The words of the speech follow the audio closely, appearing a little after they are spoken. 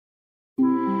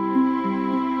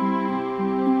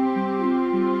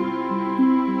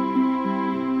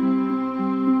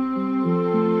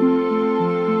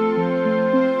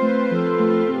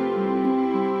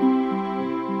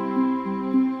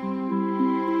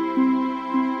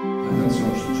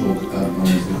Thanks so much for the talk. My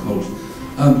name is Nick Holt.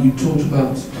 You talked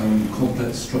about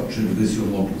complex structured visual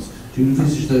models. Do you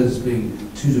envisage those as being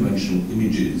two-dimensional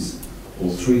images or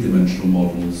three-dimensional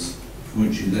models from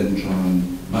which you then try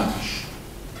and match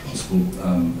possible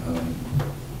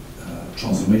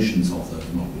transformations of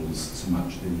those models to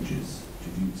match the images?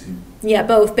 Yeah,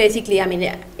 both basically. I mean,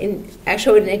 I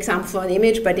showed an example for an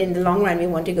image, but in the long run we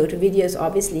want to go to videos,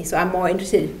 obviously. So I'm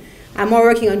more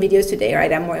working on videos today,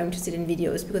 right? I'm more interested in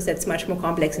videos because that's much more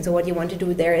complex. And so what you want to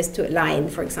do there is to align,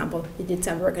 for example. We did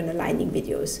some work on aligning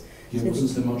videos. Yeah, it wasn't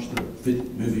so much the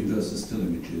moving versus still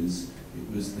images.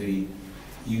 It was the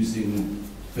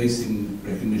basing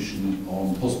recognition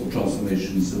on possible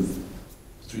transformations of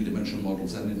three-dimensional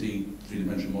models and indeed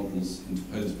three-dimensional models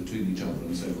interposed between each other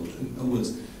and so forth. In other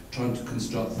words, trying to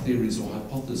construct theories or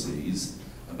hypotheses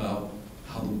about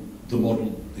how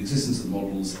the existence of the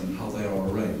models and how they are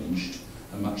arranged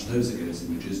and match those against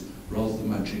images rather than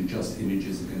matching just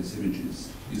images against images.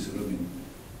 You see what I mean?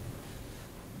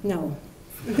 No.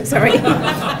 Sorry. So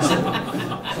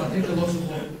I think a lot of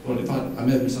what, I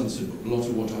may have misunderstood, but a lot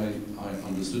of what I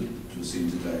understood to have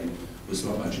seen today was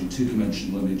about matching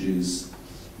two-dimensional images,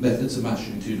 methods of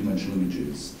matching two-dimensional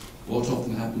images. What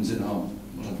often happens in our,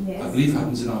 I believe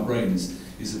happens in our brains,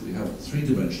 is that we have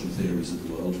three-dimensional theories of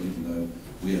the world, even though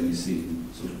we only see in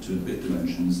sort of 2-bit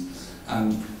dimensions.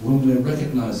 And when we're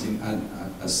recognising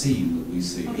a scene that we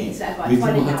see, we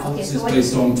form a hypothesis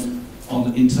based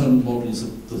on internal models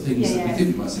of the things that we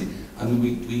think we might see, and then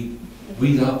we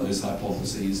read out those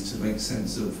hypotheses to make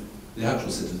sense of the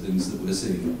actual set of things that we're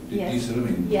seeing. Do you see what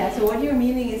I mean? Yeah, so what you're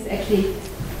meaning is actually,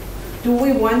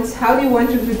 how do you want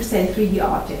to represent 3D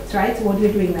objects, right? So what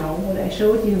you're doing now, what I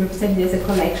showed you represented as a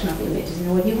collection of images.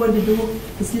 And what you want to do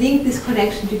is link this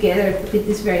connection together with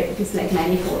this like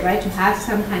manifold, right? To have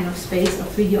some kind of space of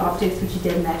 3D objects which you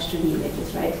then match to the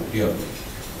images, right? Yeah.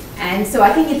 And so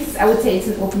I think I would say it's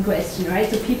an open question, right?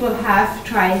 So people have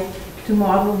tried to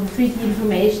model the 3D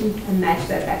information and match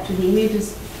that back to the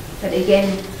images. But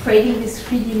again, creating these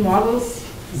 3D models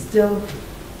is still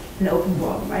an open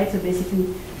problem, right? So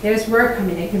basically, there's work, I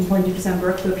mean, I can point you to some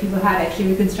work where people had actually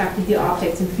reconstructed the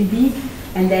objects in 3D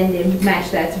and then they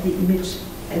matched that to the image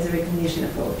as a recognition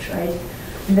approach, right?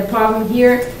 And the problem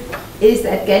here is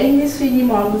that getting these 3D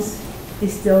models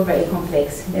is still very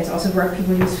complex. There's also work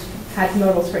people use CAD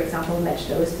models, for example, match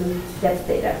those to depth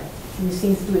data. These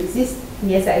things do exist. And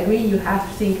yes, I agree, you have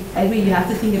to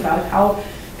think about how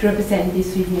to represent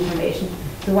this 3D information.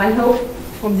 The one hope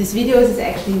from these videos is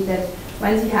actually that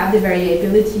once you have the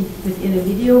variability within a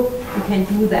video, you can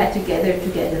do that together to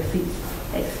get a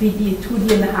 3D,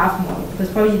 2D.5 model.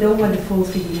 Because probably you don't want a full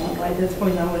 3D model, right? That's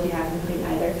probably not what you have in the brain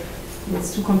either.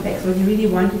 It's too complex. What you really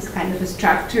want is kind of a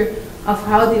structure of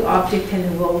how the object can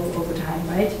evolve over time,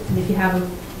 right? And if you have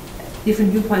different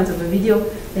viewpoints of a video,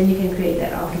 then you can create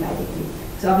that automatically.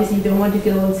 So obviously you don't want to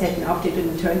go and set an object on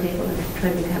a turntable and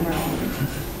turn the camera on.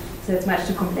 So it's much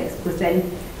too complex, because then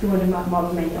if you want to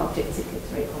model many objects, it gets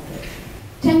very complex.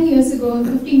 10 years ago,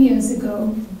 15 years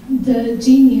ago, the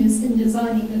genius in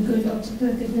designing a good object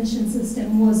recognition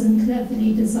system wasn't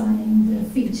cleverly designing the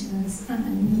features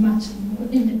and matching or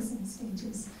indexing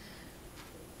stages.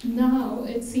 Now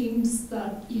it seems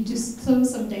that you just throw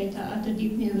some data at a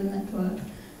deep neural network,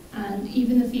 and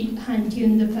even if you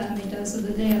hand-tune the parameters or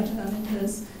the layout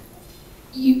parameters,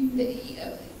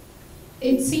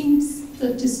 it seems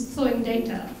that just throwing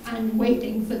data and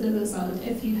waiting for the result,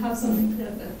 if you have something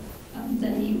clever,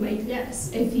 then you wait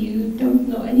less. If you don't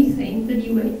know anything, then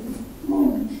you wait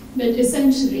more. But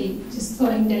essentially, just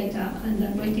throwing data and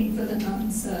then waiting for an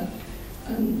answer,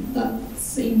 that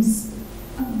seems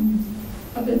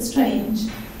a bit strange.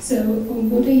 So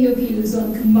what are your views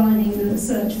on combining the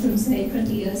research from, say,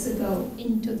 20 years ago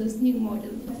into this new model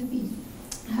where we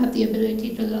have the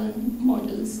ability to learn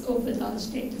models over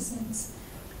large data sets?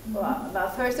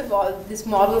 Well, first of all, these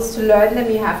models, to learn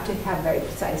them, you have to have very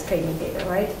precise training data,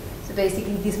 right? So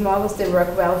basically, these models, they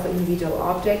work well for individual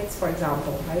objects, for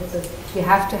example, right? So you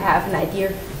have to have an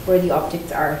idea where the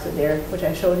objects are. So there, what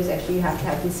I showed is actually you have to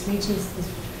have these regions,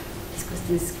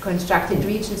 these constructed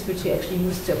regions which you actually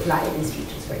use to apply these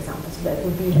features, for example. So that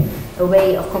would be a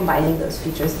way of combining those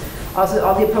features. Also,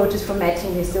 all the approaches for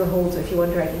matching, they still hold. So if you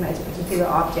want to recognize particular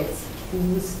objects,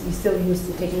 you still use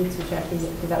the techniques which have been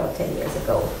developed 10 years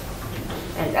ago.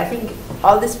 And I think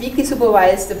all this weakly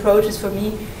supervised approaches, for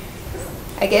me,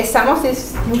 I guess some of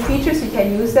these new features, you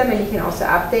can use them and you can also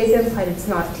update them, but it's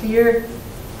not clear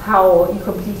how you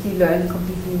completely learn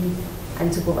completely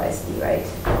unsupervisedly,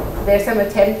 right? There are some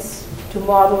attempts to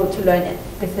model, to learn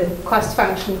with the cost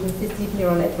function with these deep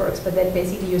neural networks, but then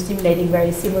basically you're simulating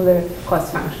very similar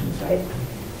cost functions, right?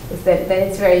 is that then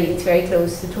it's very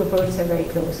close. The two approaches are very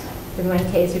close. In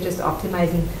one case, you're just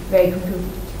optimizing very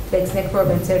complex network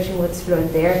and searching what's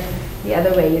fluent there. The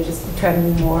other way, you're just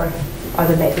determining more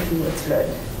automatically what's fluent.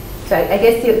 So I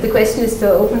guess the question is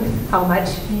still open, how much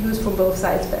you use from both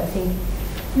sides, but I think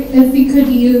if we could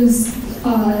use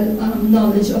our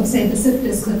knowledge of, say, the SIFT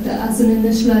descriptor as an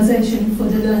initialization for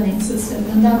the learning system,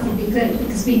 then that would be great,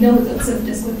 because we know that SIFT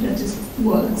descriptor just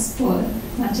works for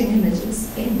matching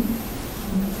images in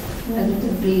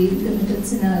relatively limited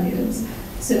scenarios.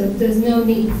 So there's no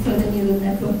need for the neural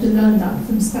network to learn that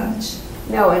from scratch.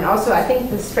 no, and also I think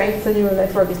the strength of the neural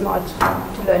network is not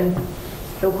to learn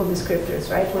local descriptors,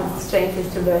 right? Well, the strength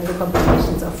is to learn the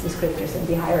combinations of descriptors and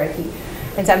the hierarchy.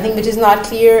 And something which is not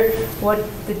clear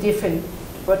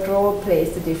what role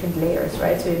plays the different layers,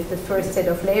 right? So you have the first set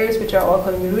of layers, which are all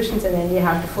convolutions, and then you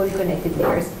have the fully connected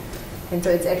layers. And so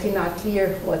it's actually not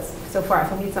clear so far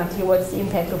for me, it's not clear what's the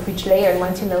impact of which layer. And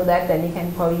once you know that, then you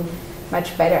can probably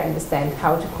much better understand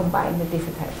how to combine the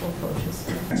different types of approaches.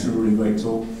 Thanks for a really great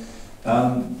talk.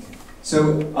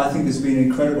 So I think there's been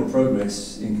incredible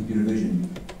progress in computer vision,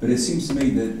 but it seems to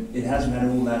me that it hasn't had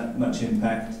all that much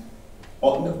impact,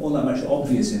 all that much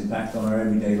obvious impact on our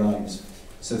everyday lives.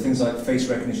 So things like face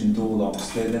recognition door locks,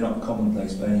 they're not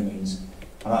commonplace by any means.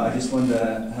 And I just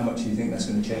wonder how much you think that's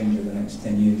going to change over the next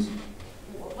 10 years.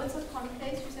 What's a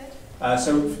commonplace, you said?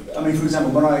 So, I mean, for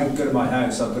example, when I go to my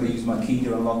house, I've got to use my key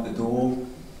to unlock the door.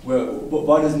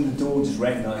 Why doesn't the door just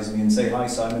recognise me and say, "Hi,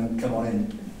 Simon, come on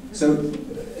in"? So,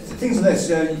 things like this,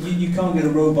 you can't get a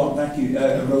robot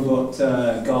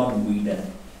garden weeder.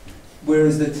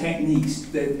 Whereas the techniques,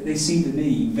 they seem to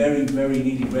me very, very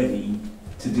nearly ready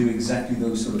to do exactly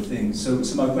those sort of things. So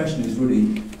my question is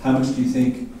really, how much do you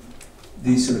think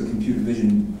these sort of computer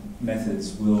vision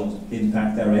methods will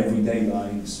impact our everyday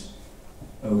lives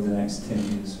over the next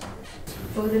 10 years?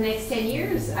 Over the next 10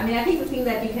 years? I mean, I think the thing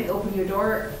that you can open your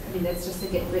door, I mean, that's just a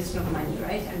question of money,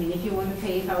 right? I mean, if you want to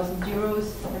pay 1,000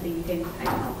 euros, I think you can, I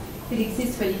don't know, it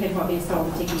exists, but you can probably install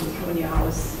the technique on your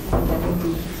house. That would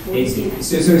be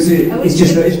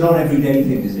it's not an everyday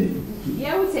thing, is it?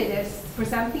 Yeah, I would say for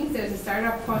some things there's a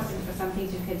startup cost, and for some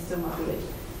things you can still model it.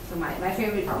 So my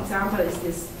favorite example is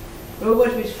this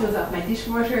robot which fills up my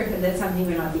dishwasher, and that's something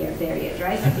we're not there yet,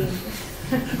 right? I think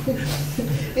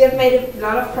we have made a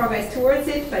lot of progress towards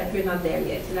it, but we're not there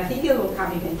yet. And I think it will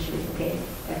come eventually, okay?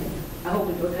 I hope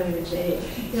it will come eventually.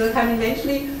 It will come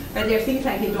eventually, but there are things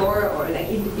like a door or like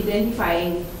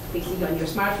identifying, basically on your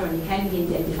smartphone, you can be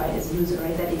identified as a user,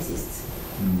 right? That exists.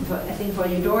 But I think for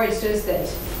your door, it's just that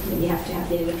you have to have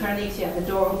the electronics, you have the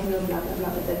door opener, blah, blah, blah,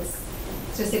 but that's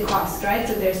just a cost, right?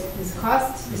 So there's this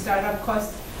cost, the startup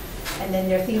cost, and then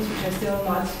there are things which are still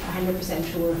not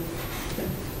 100% sure. But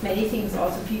many things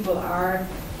also people are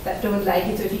that don't like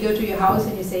it. So if you go to your house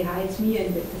and you say, "Hi, it's me,"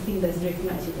 and the thing doesn't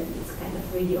recognize you, then it's kind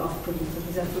of really off-putting. So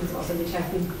these are things also which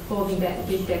have been holding back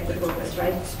the progress,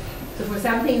 right? So for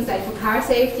some things, like for car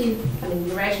safety, I mean,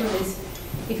 the rational is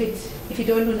if you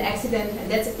don't do an accident,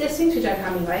 and there's things which are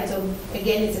coming, right? So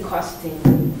again, it's a cost thing.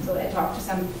 So I talked to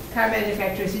some car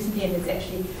manufacturers recently, and it's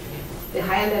actually the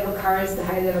higher level cars, the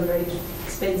higher level very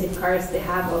expensive cars, they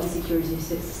have all the security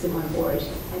system on board,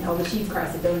 and all the cheap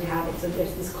cars that don't have it. So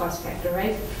there's this cost factor,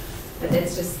 right? But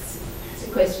that's just it's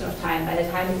a question of time. By the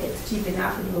time it gets cheap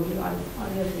enough, it will be on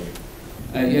your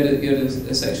thing. You had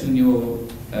a section in your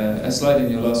a slide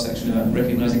in your last section about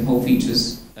recognizing whole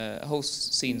features, whole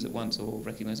scenes at once, or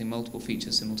recognizing multiple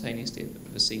features simultaneously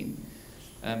of a scene.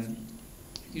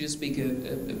 Could you just speak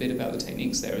a bit about the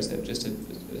techniques there? Is there just a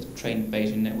trained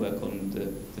Bayesian network on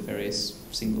the various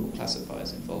single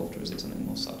classifiers involved, or is it something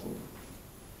more subtle?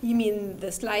 You mean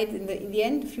the slide in the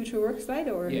end, the future work slide,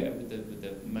 or? Yeah, with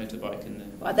the motorbike and the.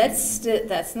 Well,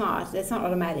 that's not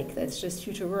automatic. That's just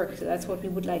future work. So that's what we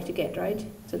would like to get, right?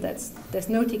 So there's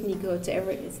no technique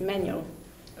whatsoever. It's manual.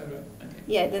 Oh right. Okay.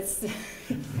 Yeah,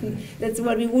 that's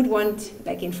what we would want,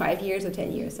 like in 5 years or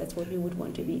 10 years. That's what we would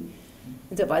want to be.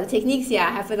 And so about the techniques, yeah,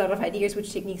 I have a lot of ideas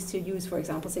which techniques to use, for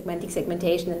example, semantic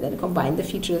segmentation, and then combine the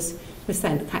features with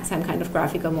some kind of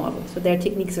graphical model. So there are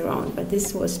techniques around, but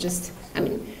this was just, I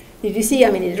mean, did you see,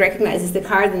 I mean, it recognizes the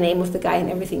car, the name of the guy and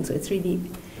everything, so it's really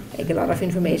like a lot of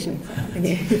information. I've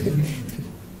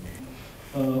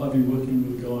been working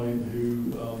with a guy who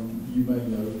you may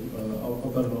know, I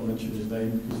better not mention his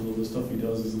name because all the stuff he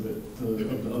does is a bit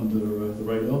under the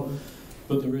radar.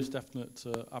 But there is definite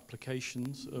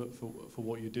applications for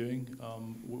what you're doing.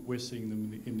 We're seeing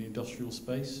them in the industrial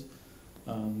space,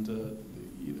 and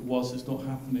whilst it's not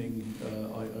happening,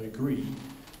 I agree,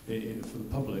 for the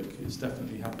public, it's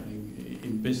definitely happening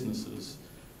in businesses,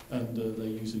 and they're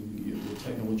using the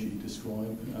technology you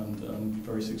describe, and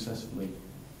very successfully.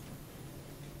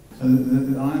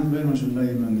 I'm very much a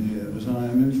layman here, but I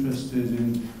am interested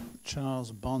in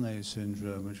Charles Bonnet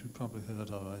syndrome, which you've probably heard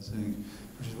of, I think,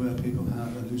 which is where people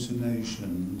have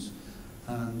hallucinations.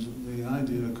 And the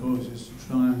idea, of course, is to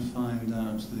try and find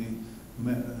out the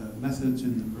methods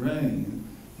in the brain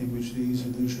in which these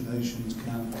hallucinations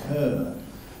can occur.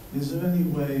 Is there any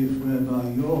way whereby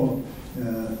your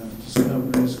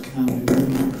discoveries can be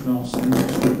moved across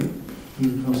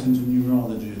into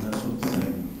neurology and that sort of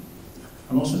thing?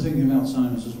 I'm also thinking of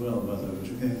Alzheimer's as well, by the way,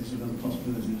 which again is another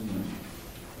possibility, isn't it?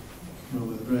 Well,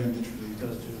 where the brain literally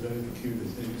does do very peculiar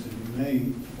things, and you may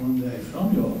one day,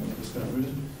 from your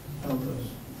discoveries, help us.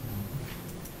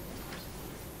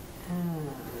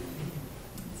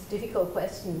 It's a difficult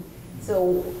question.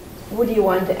 So, would you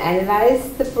want to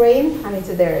analyze the brain? I mean,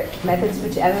 so there are methods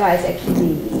which analyze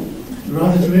actually the...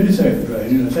 Rather to imitate the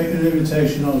brain, take an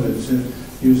imitation of it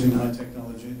using high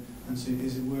technology and see,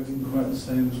 is it working quite the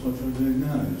same as what you're doing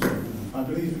now? So, I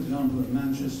believe, for example, at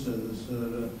Manchester, there's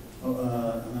a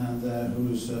man there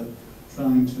who's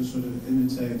trying to sort of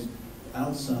imitate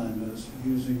Alzheimer's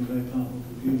using a very powerful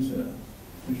computer,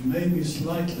 which may be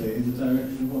slightly in the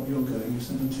direction of what you're going,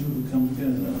 except the two would come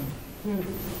together.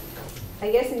 I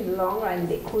guess in the long run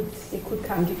they could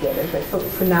come together, but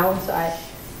for now, so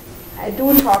I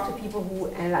do talk to people who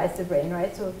analyze the brain,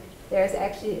 right? So there's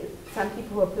actually some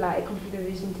people who apply computer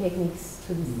vision techniques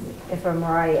to this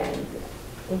fMRI and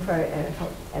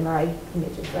MRI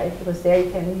images, right? Because there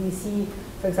you can really see,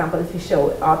 for example, if you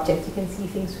show objects, you can see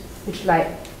things which light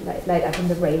up in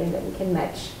the brain, and then you can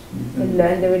match and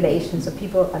learn the relations. So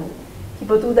people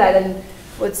do that, and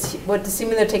what the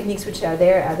similar techniques which are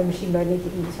there are the machine learning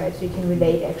techniques, right? So you can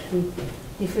relate actually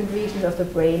different regions of the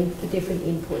brain to different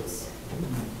inputs, and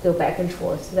go back and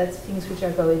forth. So that's things which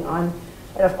are going on.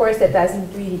 But of course, that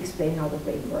doesn't really explain how the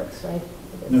brain works, right?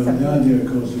 No, the idea,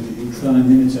 of course, is that you try and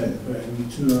imitate the brain, and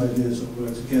the two ideas will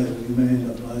work together, and you may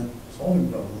end up by solving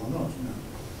the problem or not.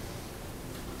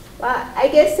 Well, I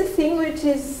guess the thing which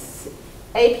is,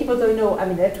 A, people don't know, I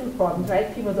mean, there are two problems,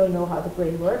 right? People don't know how the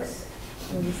brain works,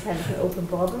 and this is kind of an open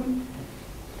problem.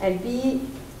 And B,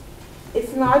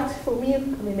 it's not, for me, I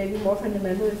mean, maybe more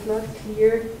fundamental, it's not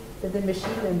clear that the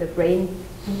machine and the brain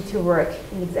need to work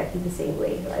in exactly the same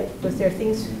way, right? Because there are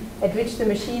things at which the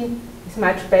machine is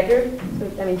much better.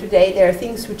 So, I mean, today there are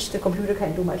things which the computer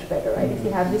can do much better, right? If you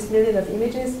have this million of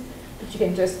images, which you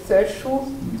can just search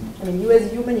through, I mean, you as a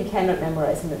human, you cannot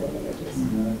memorize a million images.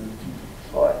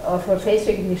 Or for face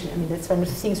recognition, I mean, that's one of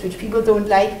the things which people don't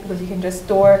like, because you can just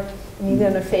store a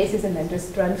million of faces and then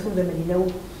just run through them and you know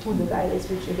who the guy is,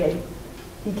 which again,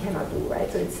 he cannot do,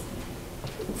 right? So it's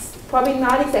probably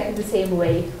not exactly the same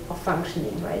way of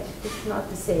functioning, right? It's not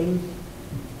the same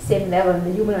level, and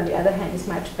the human, on the other hand, is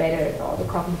much better at all the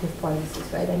cognitive policies,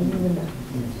 right? I mean, even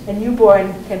a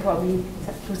newborn can probably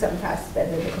do some tasks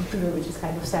better than the computer, which is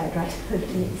kind of sad, right?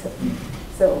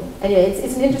 So anyway,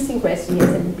 it's an interesting question, yes,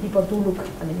 and people do look,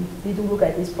 I mean, they do look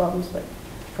at these problems, but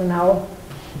for now,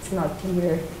 it's not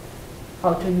clear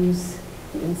how to use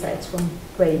the insights from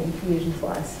brain infusion for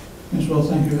us. Yes, well,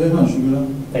 thank you very much.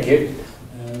 Thank you.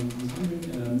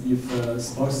 If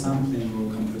sparse sampling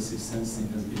or compressive sensing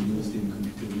has been used in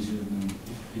computer vision, and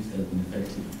if that has been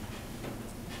effective.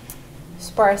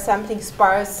 Sparse sampling,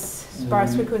 sparse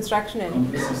reconstruction, and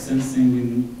compressive sensing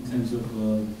in terms of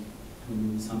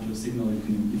to sample a signal, if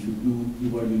you know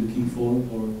what you're looking for,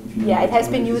 or if you know. Yeah, it has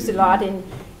been used a lot in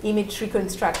image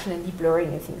reconstruction and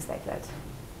deblurring and things like that.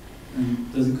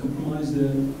 And does it compromise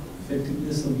the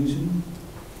effectiveness of vision?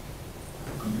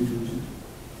 Computer vision?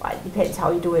 Well, it depends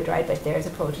how you do it, right? But there's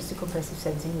approaches to compressive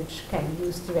sensing which can be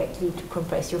used directly to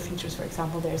compress your features. For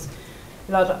example, there's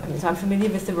a lot of, I mean, so I'm familiar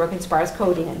with the work in sparse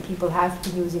coding, and people have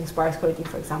been using sparse coding,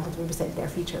 for example, to represent their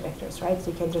feature vectors, right?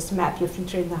 So you can just map your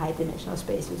feature in the high-dimensional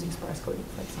space using sparse coding,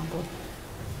 for example.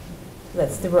 So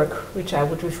that's the work which I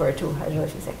would refer to. I don't know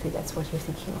if exactly that's what you're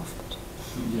thinking of. But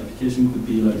the application could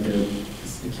be like a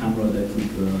camera that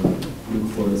would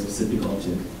look for a specific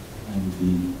object and would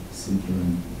be simpler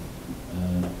and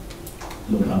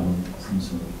low power, some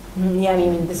sort of. Yeah, I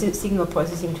mean, the signal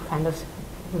processing to kind of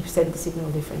represent the signal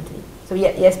differently. So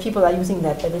yeah, yes, people are using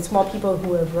that, but it's more people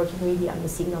who are working really on the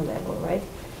signal level, right,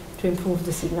 to improve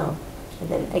the signal. And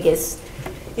then I guess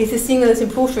if the signal is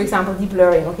improved, for example,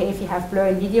 deblurring, okay, if you have blur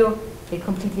in video, it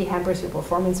completely hampers your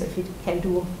performance. So if you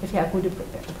have good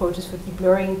approaches for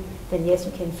deblurring, then yes,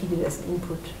 you can feed it as an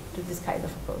input to this kind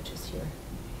of approaches here.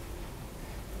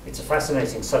 It's a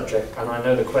fascinating subject, and I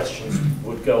know the questions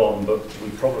would go on, but we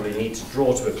probably need to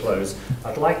draw to a close.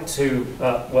 I'd like to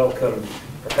welcome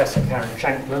Professor Karen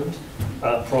Shankland,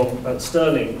 from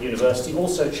Stirling University,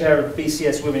 also chair of the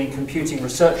BCS Women in Computing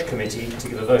Research Committee, to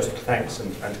give a vote of thanks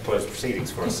and to close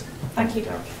proceedings for us. Thank you.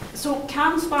 So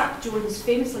Cam Spärck Jones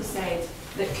famously said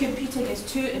that computing is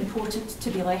too important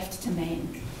to be left to men.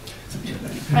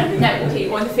 Now, okay,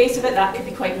 on the face of it, that could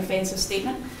be quite an offensive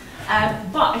statement,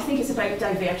 but I think it's about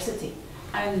diversity.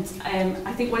 And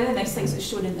I think one of the nice things that's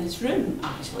shown in this room,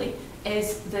 actually,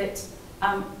 is that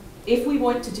if we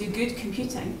want to do good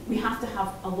computing, we have to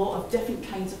have a lot of different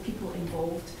kinds of people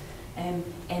involved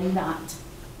in that.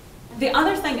 The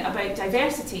other thing about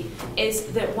diversity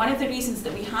is that one of the reasons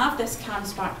that we have this Cam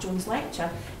Spärck Jones lecture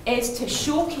is to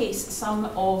showcase some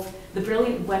of the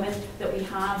brilliant women that we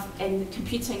have in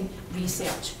computing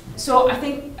research. So I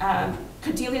think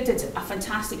Cordelia did a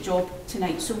fantastic job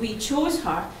tonight. So we chose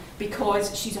her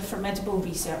because she's a formidable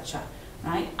researcher,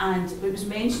 right? And it was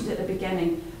mentioned at the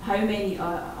beginning how many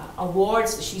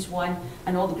awards that she's won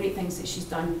and all the great things that she's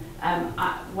done.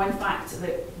 One fact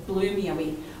that blew me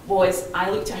away was I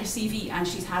looked at her CV and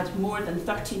she's had more than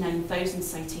 39,000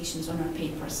 citations on her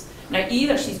papers. Now,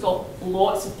 either she's got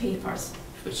lots of papers,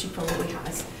 which she probably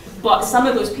has, but some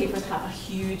of those papers have a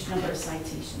huge number of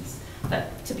citations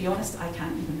that, to be honest, I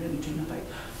can't even really dream about,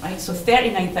 right? So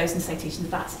 39,000 citations,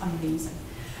 that's amazing.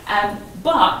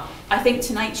 But I think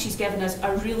tonight she's given us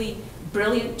a really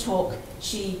brilliant talk.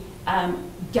 She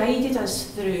guided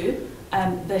us through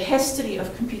the history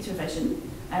of computer vision.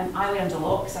 I learned a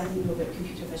lot because I didn't know about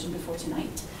computer vision before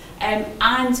tonight.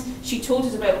 And she told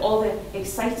us about all the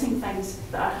exciting things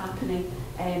that are happening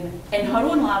in her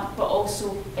own lab, but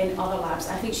also in other labs.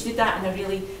 I think she did that in a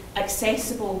really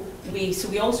accessible way. So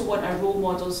we also want our role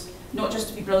models not just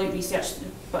to be brilliant researchers,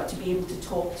 but to be able to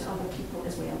talk to other people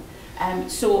as well.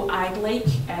 So I'd like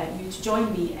you to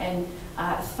join me in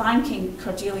thanking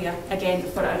Cordelia again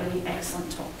for a really excellent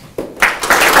talk.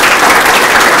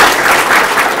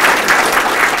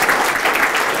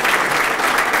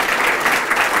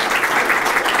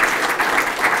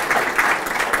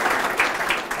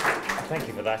 Thank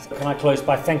you for that. Can I close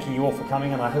by thanking you all for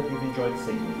coming, and I hope you've enjoyed this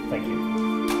evening. Thank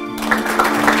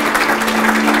you.